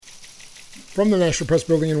From the National Press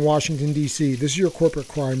Building in Washington, D.C., this is your Corporate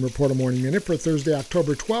Crime Reporter Morning Minute for Thursday,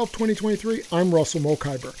 October 12, 2023. I'm Russell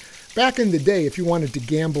Mokhiber. Back in the day, if you wanted to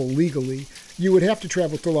gamble legally, you would have to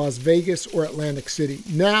travel to Las Vegas or Atlantic City.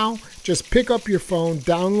 Now, just pick up your phone,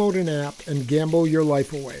 download an app, and gamble your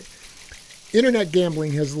life away. Internet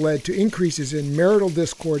gambling has led to increases in marital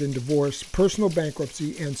discord and divorce, personal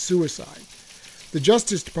bankruptcy, and suicide. The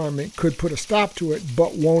Justice Department could put a stop to it,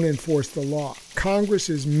 but won't enforce the law. Congress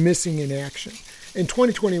is missing in action. In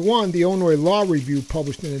 2021, the Illinois Law Review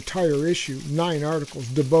published an entire issue, 9 articles,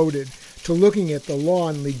 devoted to looking at the law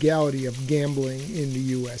and legality of gambling in the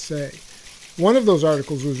USA. One of those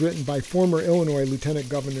articles was written by former Illinois Lieutenant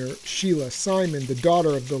Governor Sheila Simon, the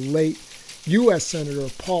daughter of the late U.S. Senator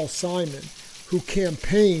Paul Simon, who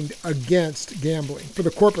campaigned against gambling. For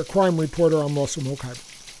the Corporate Crime Reporter, I'm Russell Mokhiber.